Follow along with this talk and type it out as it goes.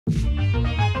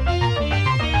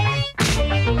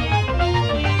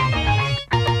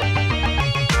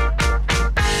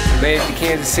Made it to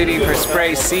Kansas City for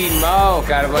Spray Seed Mo.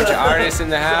 Got a bunch of artists in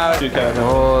the house. A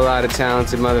whole lot of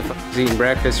talented motherfuckers eating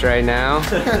breakfast right now.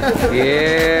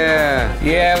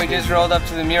 Yeah, we just rolled up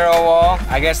to the mural wall.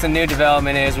 I guess the new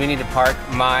development is we need to park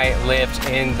my lift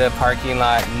in the parking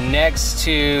lot next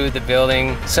to the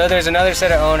building. So there's another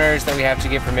set of owners that we have to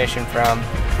get permission from.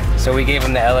 So we gave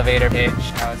them the elevator pitch,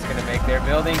 how it's gonna make their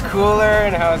building cooler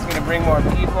and how it's gonna bring more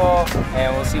people,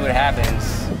 and we'll see what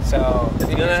happens. So, it's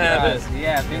gonna happen.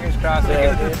 Yeah, fingers crossed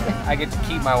I get to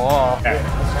keep my wall. Okay.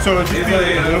 So it's just a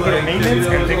little bit of maintenance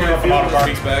and taking off a lot of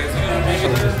garbage bags.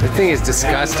 The thing is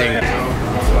disgusting.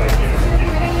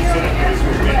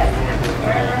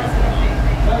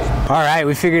 All right,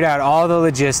 we figured out all the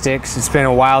logistics. It's been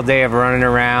a wild day of running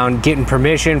around, getting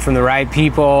permission from the right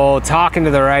people, talking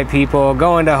to the right people,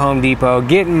 going to Home Depot,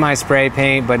 getting my spray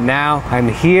paint, but now I'm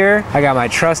here. I got my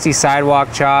trusty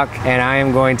sidewalk chalk, and I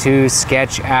am going to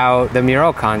sketch out the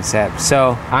mural concept.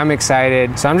 So I'm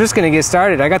excited. So I'm just gonna get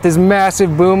started. I got this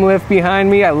massive boom lift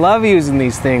behind me. I love using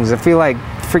these things. I feel like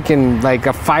freaking like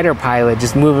a fighter pilot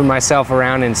just moving myself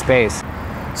around in space.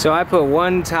 So I put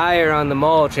one tire on the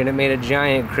mulch and it made a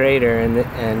giant crater,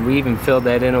 and we even filled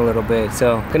that in a little bit.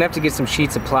 So I'm gonna have to get some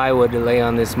sheets of plywood to lay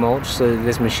on this mulch so that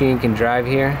this machine can drive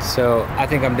here. So I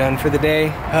think I'm done for the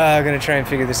day. I'm gonna try and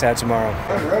figure this out tomorrow.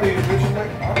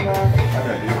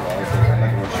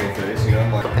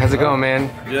 How's it going, man?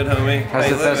 Good, homie. How's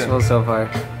the festival so far?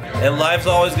 And life's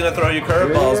always gonna throw you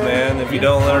curveballs, man. If you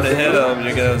don't learn to hit them,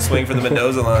 you're gonna swing for the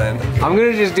Mendoza line. I'm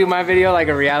gonna just do my video like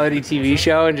a reality TV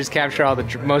show and just capture all the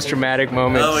most dramatic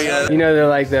moments. Oh, yeah. You know,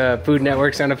 the Food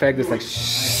Network sound effect that's like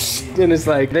shh, and it's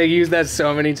like they use that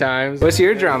so many times. What's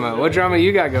your drama? What drama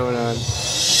you got going on?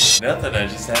 Nothing, I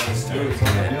just have this too.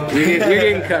 You're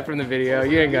getting cut from the video.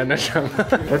 You ain't got no drama.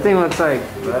 That thing looks like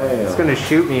it's gonna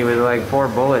shoot me with like 4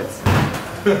 bullets.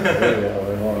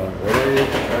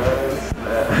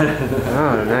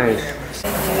 Oh, nice.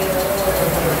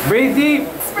 Breathe deep.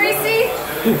 Spray seed?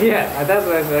 Yeah, that's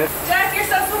what I said. Jack, your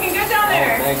stuff's looking good down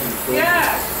there. Oh, thank you.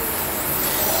 Yeah.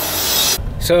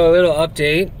 So a little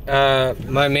update.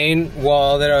 My main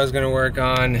wall that I was gonna work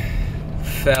on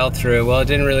fell through. Well, it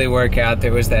didn't really work out.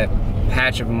 There was that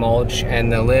patch of mulch,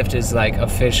 and the lift is like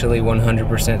officially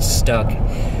 100% stuck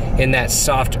in that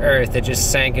soft earth that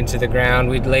just sank into the ground.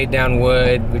 We'd laid down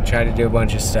wood, we tried to do a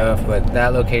bunch of stuff, but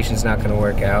that location's not gonna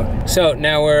work out. So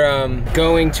now we're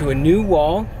going to a new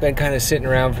wall. Been kind of sitting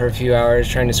around for a few hours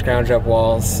trying to scrounge up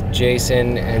walls.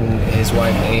 Jason and his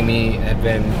wife Amy have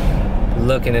been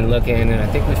looking and looking, and I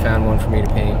think we found one for me to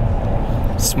paint.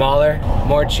 Smaller,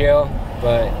 more chill,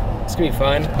 but it's gonna be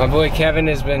fun. My boy Kevin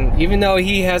has been, even though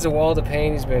he has a wall to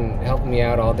paint, he's been helping me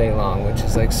out all day long, which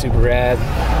is like super rad.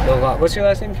 What's your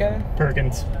last name, Kevin?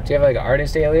 Perkins. Do you have like an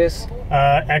artist alias?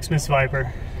 Xmas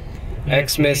Viper.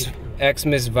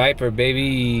 Xmas Viper,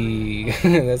 baby.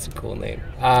 That's a cool name.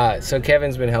 So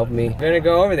Kevin's been helping me. I'm gonna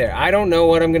go over there. I don't know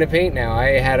what I'm gonna paint now.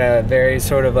 I had a very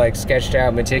sort of like sketched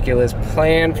out meticulous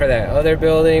plan for that other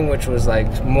building, which was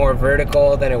like more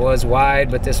vertical than it was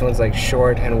wide, but this one's like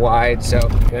short and wide. So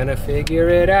gonna figure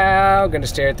it out. Gonna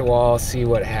stare at the wall, see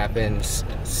what happens.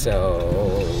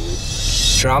 So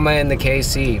drama in the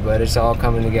KC, but it's all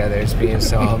coming together. It's being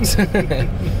solved.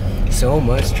 So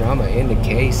much drama in the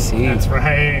KC. That's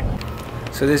right.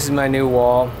 So this is my new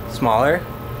wall. Smaller,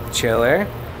 chiller.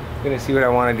 Gonna see what I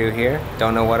want to do here.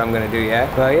 Don't know what I'm gonna do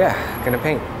yet, but yeah, gonna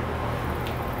paint.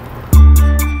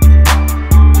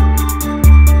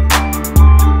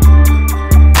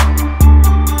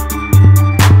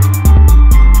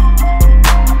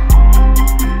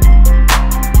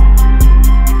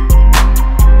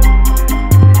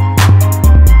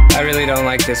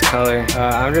 This color.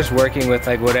 I'm just working with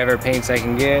like whatever paints I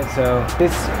can get. So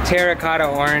this terracotta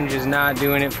orange is not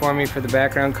doing it for me for the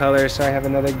background color, so I have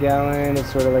another gallon.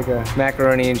 It's sort of like a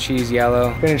macaroni and cheese yellow.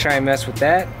 I'm gonna try and mess with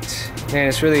that. Man,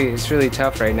 it's really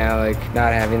tough right now, like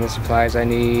not having the supplies I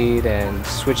need and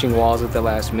switching walls at the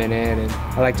last minute. And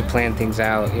I like to plan things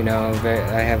out, you know.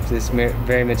 I have this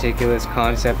very meticulous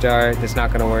concept art that's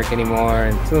not gonna work anymore,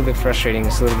 and it's a little bit frustrating.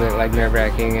 It's a little bit like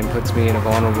nerve-wracking and puts me in a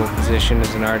vulnerable position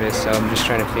as an artist. So I'm just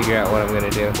trying to figure out what I'm gonna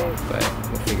do, but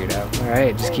we'll figure it out. All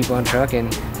right, just keep on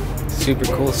trucking. Super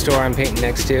cool store I'm painting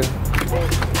next to.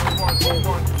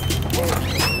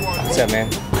 What's up,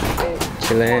 man?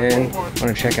 Chillin'.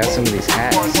 Wanna check out some of these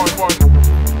hats.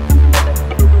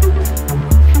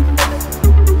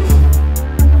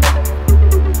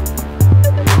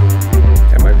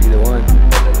 That might be the one.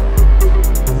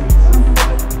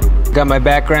 Got my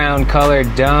background color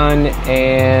done,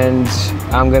 and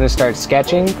I'm gonna start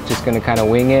sketching. Just gonna kind of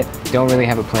wing it. Don't really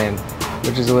have a plan.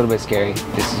 which is a little bit scary.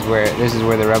 This is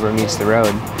where the rubber meets the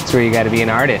road. It's where you got to be an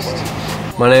artist.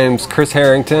 My name's Chris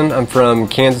Harrington. I'm from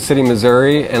Kansas City,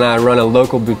 Missouri, and I run a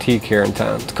local boutique here in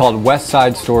town. It's called West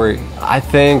Side Story. I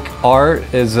think art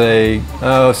is a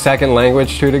second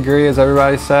language to a degree, as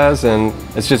everybody says, and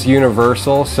it's just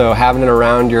universal. So having it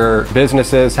around your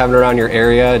businesses, having it around your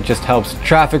area, it just helps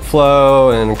traffic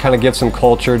flow and kind of give some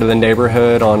culture to the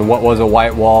neighborhood on what was a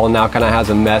white wall now kind of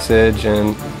has a message.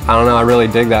 And I don't know, I really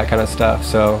dig that kind of stuff.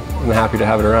 So I'm happy to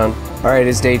have it around. All right,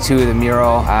 it's day 2 of the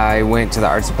mural. I went to the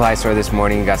art supply store this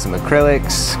morning, got some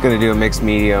acrylics. Gonna do a mixed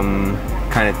medium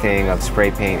kind of thing of spray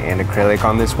paint and acrylic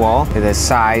on this wall. The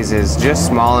size is just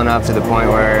small enough to the point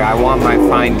where I want my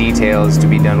fine details to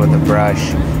be done with a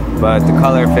brush, but the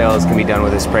color fills can be done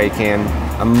with a spray can.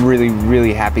 I'm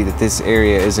really happy that this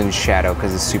area is in shadow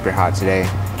because it's super hot today.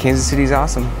 Kansas City's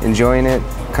awesome, enjoying it.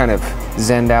 Kind of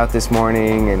zenned out this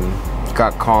morning and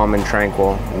got calm and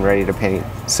tranquil and ready to paint.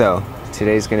 So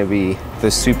today's gonna be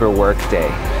the super work day,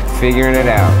 figuring it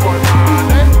out.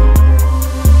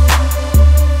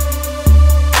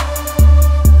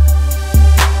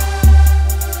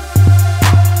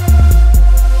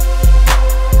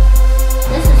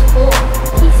 This is cool.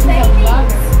 He's a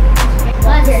vlogger.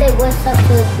 Why does it say what's up to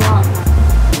his vlog?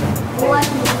 Why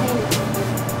did you say it?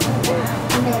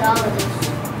 He made all of this.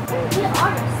 He's an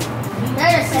artist.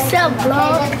 What's up,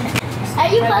 vlog? Are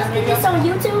you posting this on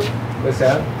YouTube? What's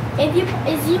up? Is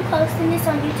you posting this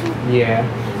on YouTube? Yeah.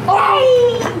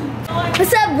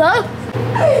 What's up, bro?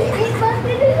 He's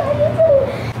posting this on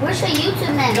YouTube. What's your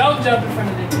YouTube name? Don't jump in front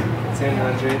of the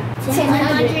 1000.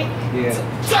 1000? Yeah.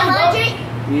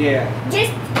 1000? Yeah.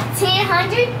 Just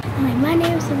 1000? Hi, my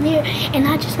name's Amir, and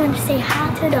I just want to say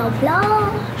hi to the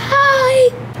vlog.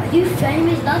 Hi. Are you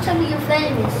famous? Don't tell me you're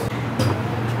famous.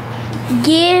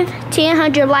 Give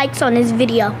 1000 likes on this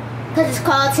video. Because it's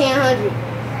called 1000.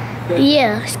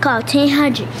 Yeah, it's called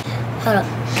 1000. Hold up.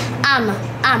 I'm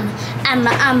hold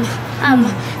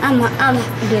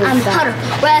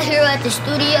up. We're out here at the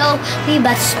studio. We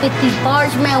about to spit these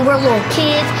bars, man. We're little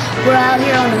kids. We're out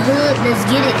here on the hood. Let's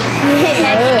get it.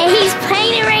 And he's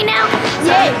painting right now?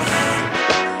 Yes.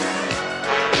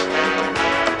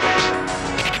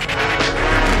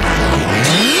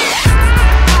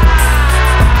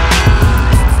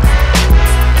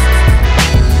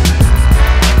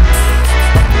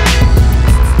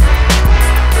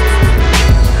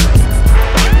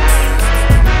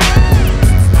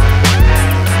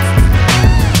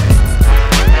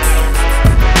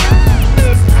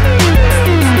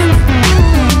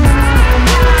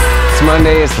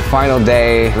 Monday is the final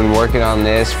day. I've been working on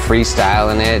this,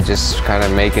 freestyling it, just kind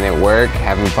of making it work,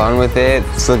 having fun with it.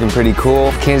 It's looking pretty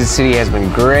cool. Kansas City has been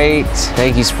great.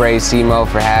 Thank you, Spray Simo,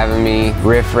 for having me.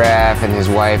 Riff Raff and his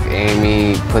wife,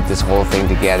 Amy, put this whole thing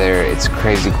together. It's a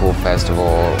crazy cool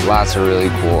festival. Lots of really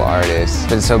cool artists.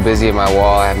 Been so busy at my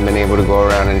wall, I haven't been able to go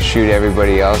around and shoot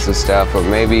everybody else's stuff, but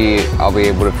maybe I'll be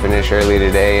able to finish early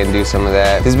today and do some of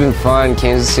that. This has been fun.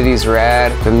 Kansas City's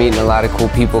rad. Been meeting a lot of cool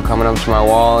people coming up to my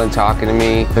wall and talking to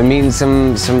me. Been meeting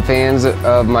some fans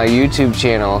of my YouTube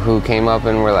channel who came up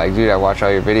and were like, dude, I watch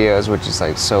all your videos, which is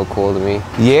like so cool to me.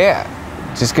 Yeah,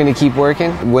 just gonna keep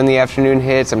working. When the afternoon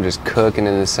hits, I'm just cooking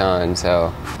in the sun,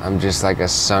 so I'm just like a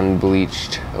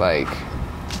sun-bleached, like,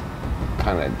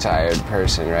 kind of tired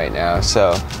person right now.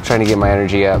 So trying to get my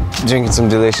energy up, drinking some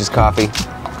delicious coffee.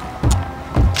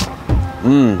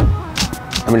 I'm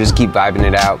gonna just keep vibing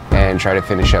it out and try to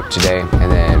finish up today,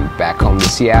 and then back home to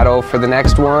Seattle for the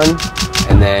next one,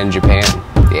 and then Japan.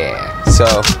 Yeah, so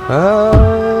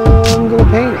I'm gonna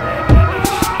paint.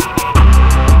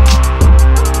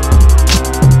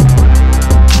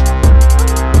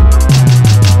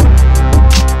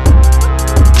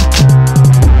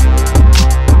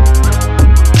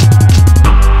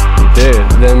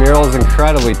 The mural is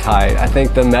incredibly tight. I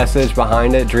think the message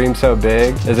behind it, Dream So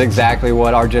Big, is exactly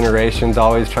what our generation's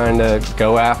always trying to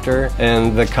go after.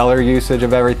 And the color usage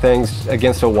of everything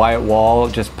against a white wall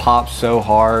just pops so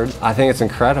hard. I think it's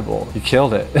incredible. You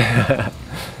killed it.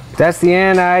 That's the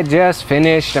end. I just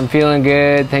finished. I'm feeling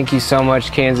good. Thank you so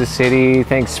much, Kansas City.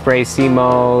 Thanks, Spray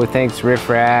Simo. Thanks, Riff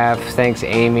Raff. Thanks,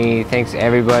 Amy. Thanks,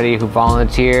 everybody who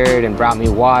volunteered and brought me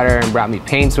water and brought me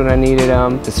paints when I needed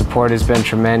them. The support has been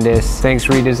tremendous. Thanks,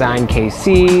 Redesign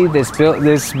KC. This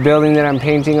building that I'm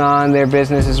painting on, their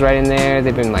business is right in there.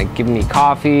 They've been like giving me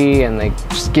coffee and like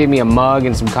just gave me a mug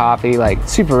and some coffee. Like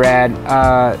super rad.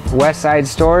 West Side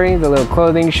Story, the little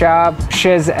clothing shop.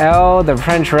 Chez Elle, the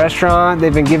French restaurant.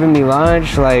 They've been giving giving me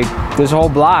lunch. Like, this whole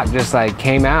block just like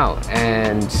came out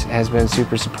and has been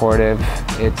super supportive.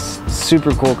 It's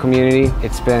super cool community.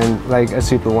 It's been like a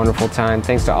super wonderful time.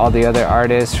 Thanks to all the other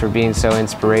artists for being so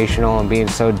inspirational and being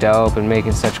so dope and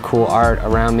making such cool art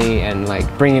around me and like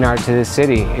bringing art to this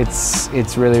city.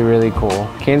 It's really, really cool.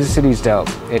 Kansas City's dope.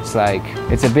 It's like,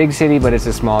 it's a big city, but it's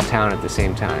a small town at the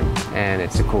same time. And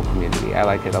it's a cool community. I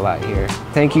like it a lot here.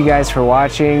 Thank you guys for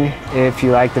watching. If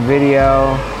you like the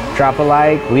video, drop a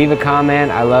like, leave a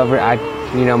comment. I love it.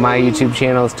 You know, my YouTube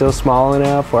channel is still small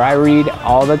enough where I read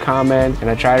all the comments and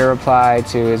I try to reply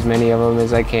to as many of them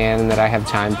as I can and that I have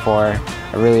time for.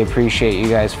 I really appreciate you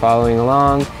guys following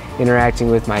along, interacting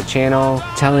with my channel,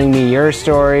 telling me your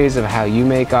stories of how you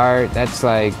make art. That's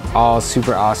like all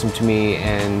super awesome to me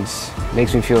and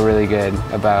makes me feel really good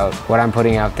about what I'm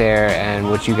putting out there and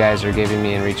what you guys are giving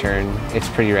me in return. It's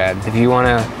pretty rad. If you want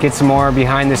to get some more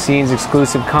behind the scenes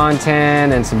exclusive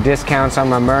content and some discounts on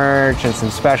my merch and some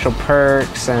special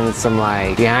perks and some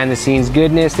like behind the scenes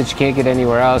goodness that you can't get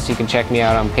anywhere else, you can check me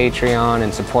out on Patreon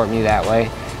and support me that way.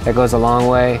 That goes a long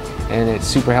way and it's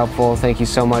super helpful. Thank you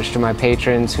so much to my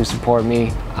patrons who support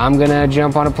me. I'm gonna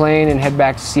jump on a plane and head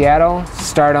back to Seattle,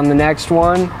 start on the next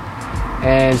one,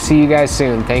 and see you guys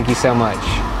soon. Thank you so much.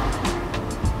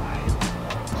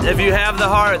 If you have the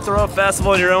heart, throw a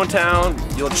festival in your own town.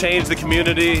 You'll change the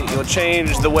community. You'll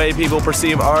change the way people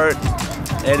perceive art.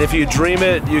 And if you dream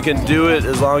it, you can do it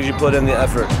as long as you put in the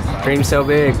effort. Dream so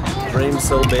big. Dream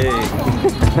so big.